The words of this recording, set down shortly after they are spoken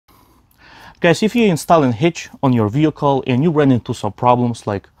Guys, if you're installing Hitch on your vehicle and you run into some problems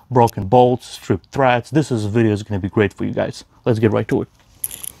like broken bolts, stripped threads, this video is going to be great for you guys. Let's get right to it.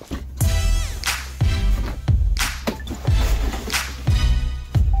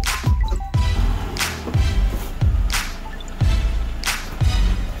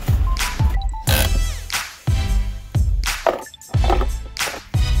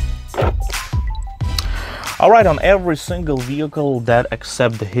 Alright, on every single vehicle that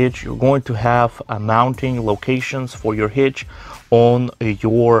accepts the hitch, you're going to have mounting locations for your hitch on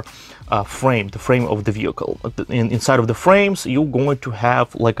your frame, the frame of the vehicle. Inside of the frames, you're going to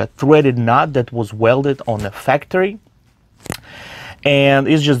have like a threaded nut that was welded on the factory. And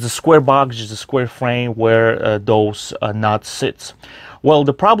it's just a square box, just a square frame where those nuts sits. Well,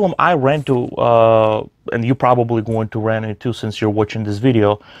 the problem I ran to, and you're probably going to run into since you're watching this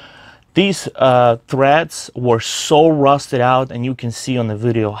video, these threads were so rusted out, and you can see on the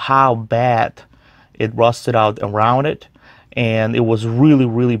video how bad it rusted out around it, and it was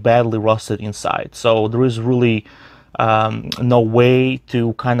really badly rusted inside. So there is really no way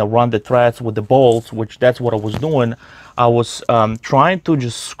to kind of run the threads with the bolts, which that's what I was doing. I was trying to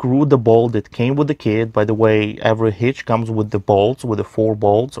just screw the bolt that came with the kit. By the way, every hitch comes with the bolts, with the 4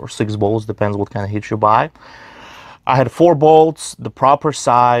 bolts or 6 bolts, depends what kind of hitch you buy. I had 4 bolts, the proper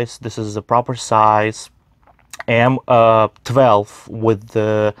size. This is the proper size, M12 with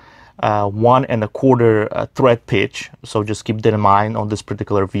the 1 1/4 thread pitch. So just keep that in mind on this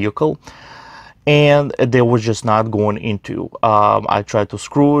particular vehicle. And they were just not going into. I tried to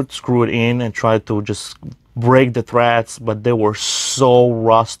screw it in, and tried to just break the threads, but they were so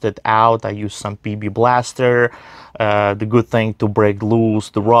rusted out. I used some PB blaster. The good thing to break loose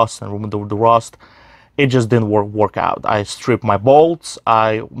the rust and remove the rust. It just didn't work out. I stripped my bolts.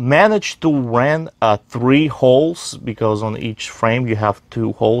 I managed to run 3 holes, because on each frame you have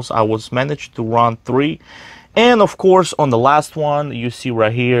 2 holes. I managed to run 3, and of course on the last one you see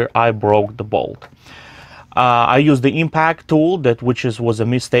right here, I broke the bolt. I used the impact tool, was a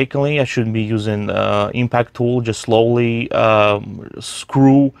mistakenly. I shouldn't be using impact tool. Just slowly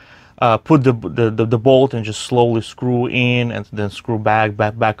screw. Put the bolt and just slowly screw in, and then screw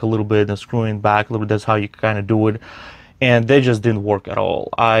back a little bit, and screwing back a little bit. That's how you kind of do it, and they just didn't work at all.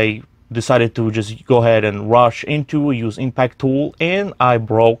 I decided to just go ahead and rush into use impact tool, and I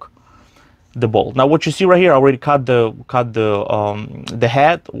broke the bolt. Now what you see right here, I already cut the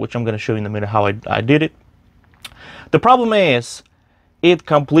head, which I'm going to show you in a minute how I did it. The problem is it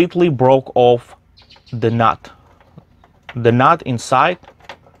completely broke off the nut. The nut inside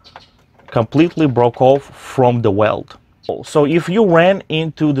completely broke off from the weld. So if you ran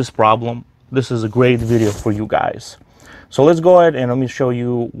into this problem, this is a great video for you guys. So let's go ahead and let me show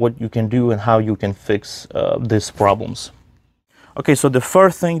you what you can do and how you can fix these problems. Okay, so the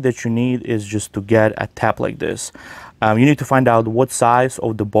first thing that you need is just to get a tap like this. You need to find out what size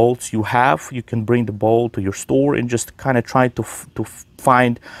of the bolts you have. You can bring the bolt to your store and just kind of try to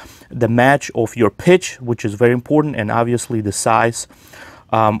find the match of your pitch, which is very important, and obviously the size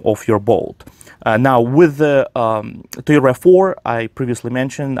of your bolt. Now with the Toyota Rav4, I previously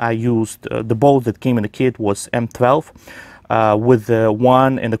mentioned, I used the bolt that came in the kit was M12 with the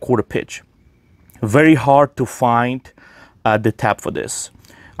 1 1/4 pitch. Very hard to find the tap for this.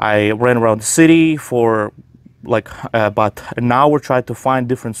 I ran around the city for like about an hour, tried to find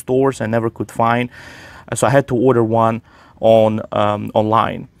different stores, and never could find, so I had to order one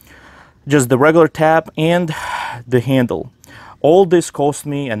online. Just the regular tap and the handle. All this cost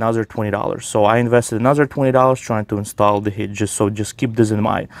me another $20, so I invested another $20 trying to install the hitch. Just keep this in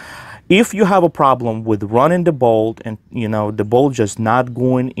mind. If you have a problem with running the bolt, and the bolt just not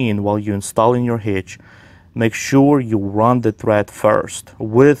going in while you're installing your hitch, make sure you run the thread first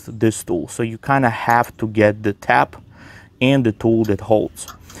with this tool. So you kind of have to get the tap and the tool that holds.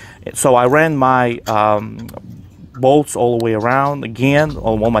 So I ran my bolts all the way around. Again,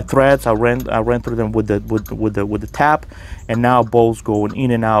 on all my threads, I ran through them with the tap, and now bolts going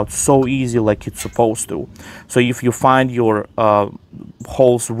in and out so easy, like it's supposed to. So if you find your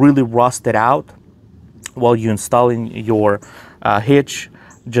holes really rusted out while you're installing your hitch,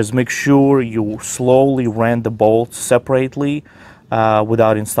 just make sure you slowly ran the bolts separately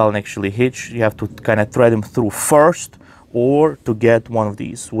without installing actually hitch. You have to kind of thread them through first, or to get one of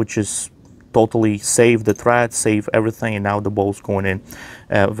these, which is totally save the thread, save everything, and now the bolt's going in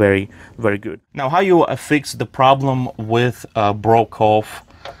very good. Now how you fix the problem with broke off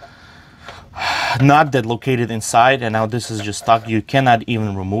nut that located inside, and now this is just stuck. You cannot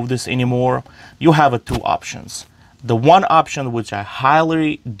even remove this anymore. You have 2 options. The one option which I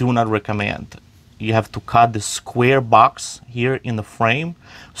highly do not recommend you have to cut the square box here in the frame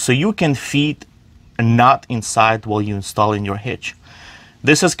so you can feed a nut inside while you install in your hitch.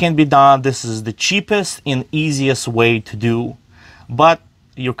 This can be done. This is the cheapest and easiest way to do, but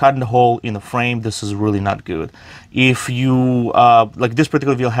you're cutting a hole in the frame. This is really not good. If you like this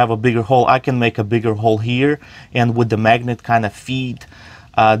particular, if you have a bigger hole, I can make a bigger hole here and with the magnet kind of feed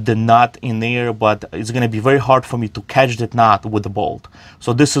the nut in there, but it's going to be very hard for me to catch that nut with the bolt.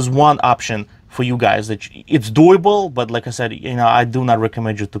 So this is one option for you guys. That it's doable, but like I said, you know, I do not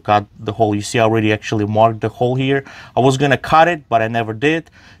recommend you to cut the hole. You see, I already actually marked the hole here. I was going to cut it, but I never did.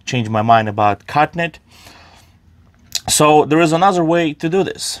 Changed my mind about cutting it. So there is another way to do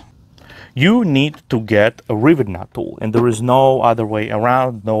this. You need to get a rivet nut tool, and there is no other way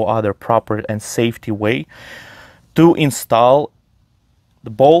around, no other proper and safety way to install the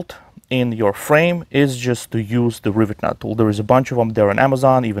bolt in your frame is just to use the rivet nut tool. There is a bunch of them there on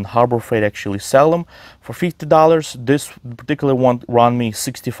Amazon. Even Harbor Freight actually sell them for $50. This particular one run me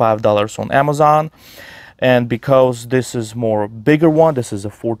 $65 on Amazon. And because this is more bigger one, this is a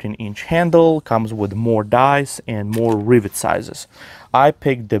 14-inch handle, comes with more dies and more rivet sizes. I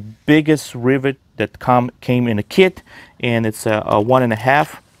picked the biggest rivet that came in a kit, and it's a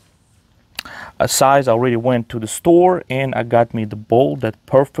 1.5 size. I already went to the store and I got me the bolt that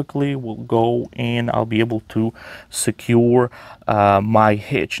perfectly will go, and I'll be able to secure my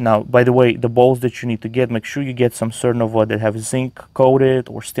hitch. Now, by the way, the bolts that you need to get, make sure you get some certain of what that have zinc coated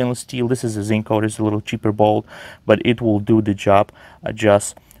or stainless steel. This is a zinc coated, it's a little cheaper bolt, but it will do the job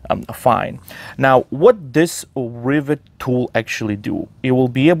just fine. Now, what this rivet tool actually do, it will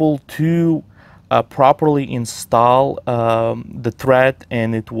be able to properly install the thread,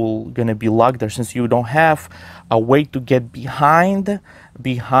 and it will gonna be locked there. Since you don't have a way to get behind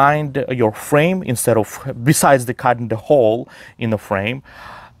your frame, instead of besides the cutting the hole in the frame,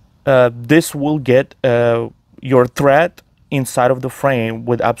 this will get your thread inside of the frame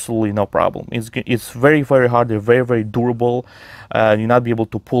with absolutely no problem. It's very, very hard. They're very, very durable. You'll not be able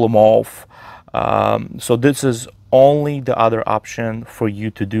to pull them off. So this is only the other option for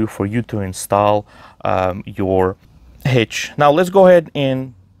you to do, for you to install your hitch. Now let's go ahead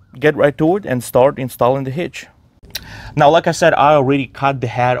and get right to it and start installing the hitch. Now, like I said, I already cut the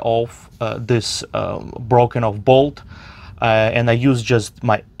head off this broken off bolt, and I used just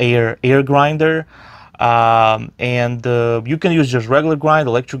my air grinder. You can use just regular grinder,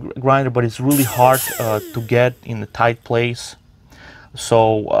 electric grinder, but it's really hard to get in a tight place.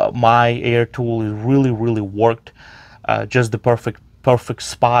 So my air tool is really worked just the perfect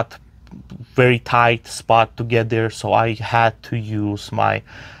spot, very tight spot to get there. So I had to use my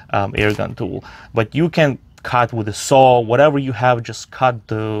air gun tool. But you can cut with a saw, whatever you have, just cut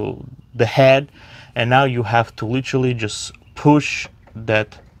the head, and now you have to literally just push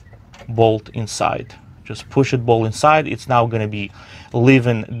that bolt inside. Just push it bolt inside. It's now going to be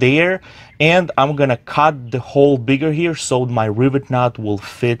living there, and I'm going to cut the hole bigger here so my rivet nut will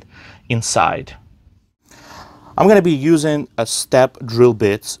fit inside. I'm going to be using a step drill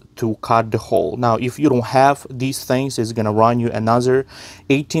bits to cut the hole. Now, if you don't have these things, it's going to run you another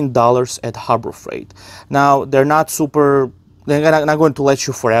 $18 at Harbor Freight. Now, they're not going to let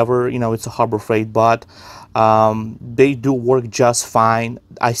you forever, you know, it's a Harbor Freight, but they do work just fine.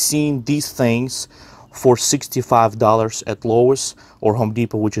 I seen these things for $65 at Lowe's or Home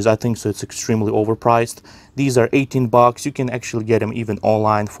Depot, which is, I think, so it's extremely overpriced. These are 18 bucks. You can actually get them even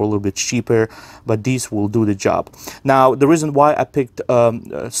online for a little bit cheaper, but these will do the job. Now, the reason why I picked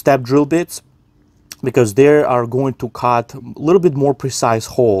step drill bits, because they are going to cut a little bit more precise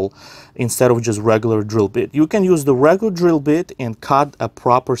hole instead of just regular drill bit. You can use the regular drill bit and cut a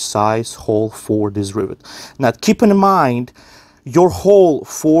proper size hole for this rivet. Now, keep in mind, your hole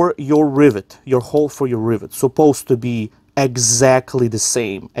for your rivet, supposed to be exactly the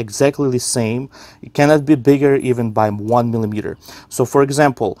same. It cannot be bigger even by 1 millimeter. So for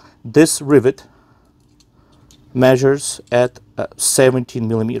example, this rivet measures at 17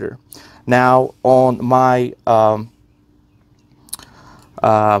 millimeter. Now on my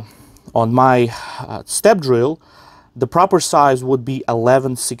step drill, the proper size would be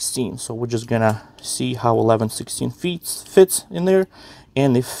 11/16. So we're just gonna see how 11/16 fits in there,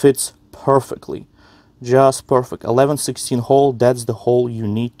 and it fits perfectly, just perfect. 11/16 hole, that's the hole you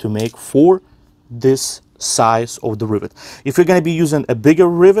need to make for this size of the rivet. If you're going to be using a bigger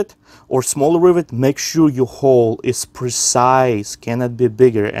rivet or smaller rivet, make sure your hole is precise, cannot be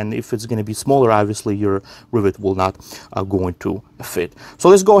bigger, and if it's going to be smaller, obviously your rivet will not going to fit. So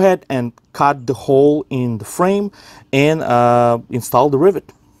let's go ahead and cut the hole in the frame and install the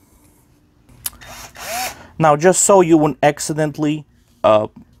rivet. Now, just so you won't accidentally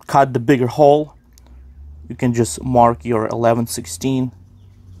cut the bigger hole, you can just mark your 11/16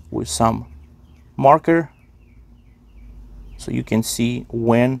 with some marker, so you can see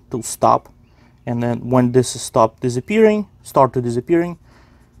when to stop. And then when this is start to disappearing,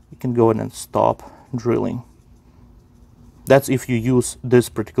 you can go ahead and stop drilling. That's if you use this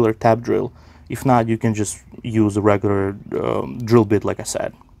particular tab drill. If not, you can just use a regular drill bit, like I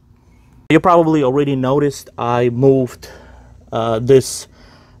said. You probably already noticed I moved this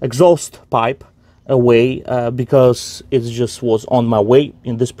exhaust pipe away because it just was on my way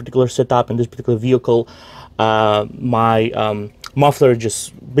in this particular setup, in this particular vehicle. My muffler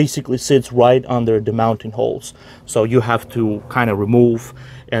just basically sits right under the mounting holes, so you have to kind of remove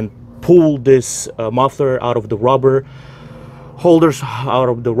and pull this muffler out of the rubber holders, out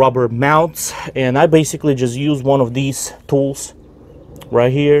of the rubber mounts. And I basically just use one of these tools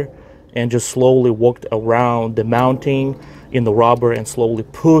right here and just slowly walked around the mounting in the rubber and slowly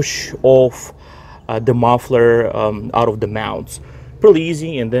push off the muffler out of the mounts. Pretty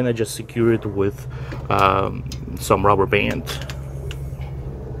easy. And then I just secure it with some rubber band.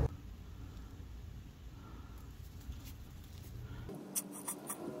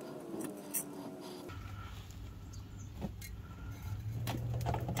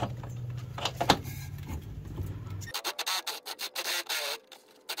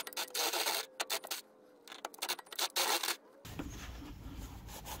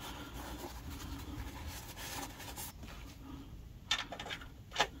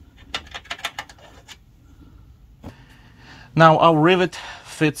 Now our rivet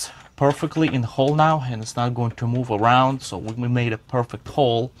fits perfectly in the hole now, and it's not going to move around, so we made a perfect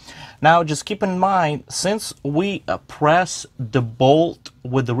hole. Now just keep in mind, since we press the bolt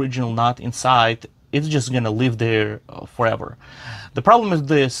with the original nut inside, it's just gonna live there forever. The problem is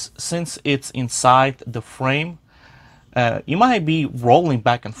this: since it's inside the frame, you might be rolling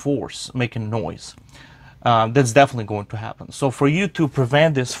back and forth, making noise. That's definitely going to happen. So for you to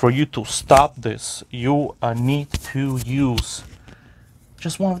prevent this, for you to stop this, you need to use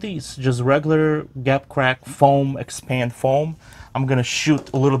just one of these, just regular gap crack foam, expand foam. I'm gonna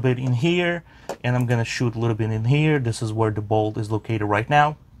shoot a little bit in here, and I'm gonna shoot a little bit in here. This is where the bolt is located right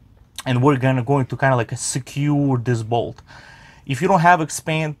now, and we're going to kind of like secure this bolt. If you don't have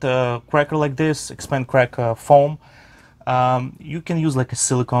expand cracker like this, expand crack foam, you can use like a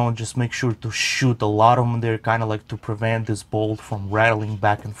silicone. Just make sure to shoot a lot of them there, kind of like to prevent this bolt from rattling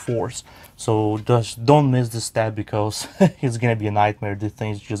back and forth. So just don't miss this step, because it's gonna be a nightmare. This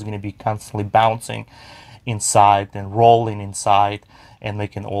thing is just gonna be constantly bouncing inside and rolling inside and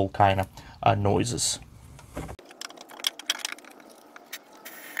making all kind of noises.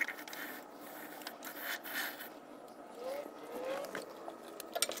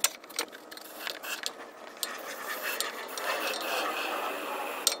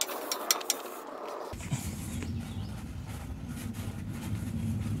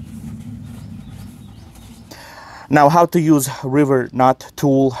 Now, how to use Rivet Nut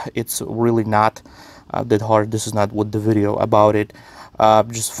tool, it's really not that hard. This is not what the video about it.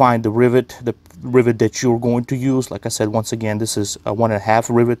 Just find the rivet that you're going to use. Like I said, once again, this is a 1.5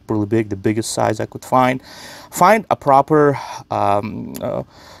 rivet, really big, the biggest size I could find. Find a proper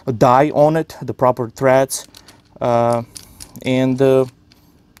die on it, the proper threads, and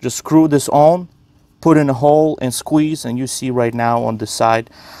just screw this on, put in a hole and squeeze. And you see right now on the side,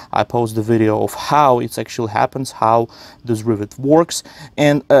 I post the video of how it actually happens, how this rivet works.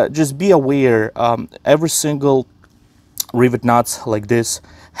 And just be aware, every single rivet nuts like this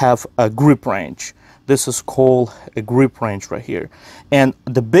have a grip range. This is called a grip range right here. And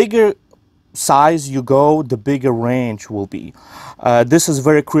the bigger size you go, the bigger range will be. This is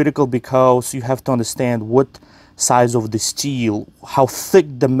very critical, because you have to understand what size of the steel, how thick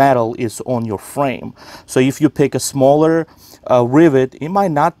the metal is on your frame. So if you pick a smaller rivet, it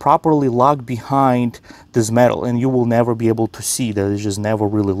might not properly lock behind this metal, and you will never be able to see that it's just never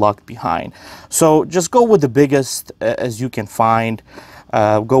really locked behind. So just go with the biggest as you can find.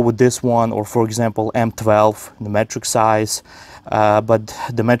 Go with this one, or for example M12, the metric size. But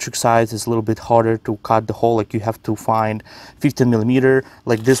the metric size is a little bit harder to cut the hole. Like you have to find 15mm,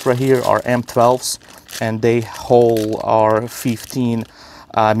 like this right here are M12s, and they hole are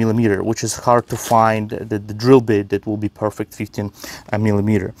 15mm, which is hard to find the drill bit that will be perfect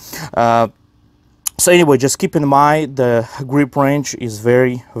 15mm. So anyway, just keep in mind the grip range is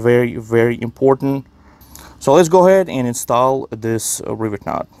very, very, very important. So let's go ahead and install this rivet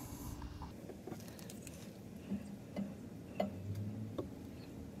nut.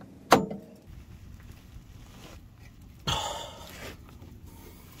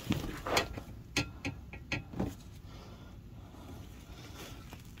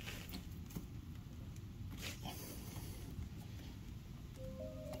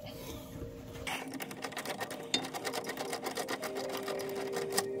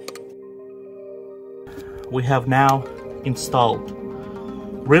 we have now installed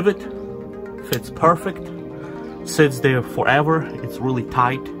rivet. Fits perfect, sits there forever. It's really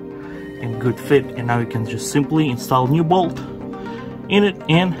tight and good fit, and now you can just simply install new bolt in it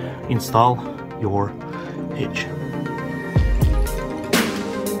and install your hitch.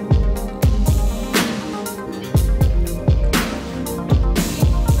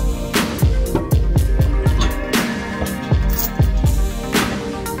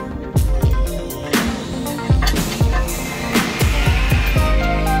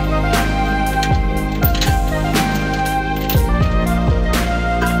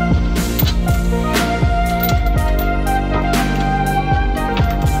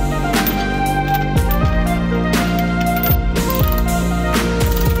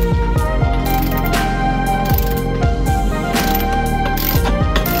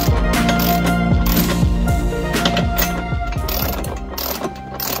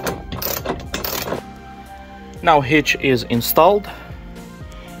 Now hitch is installed,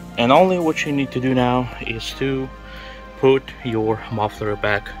 and only what you need to do now is to put your muffler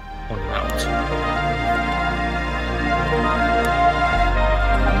back on the mount.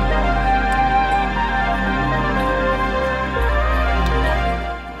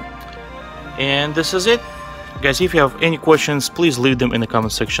 And this is it. Guys, if you have any questions, please leave them in the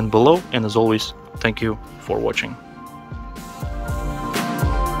comment section below, and as always, thank you for watching.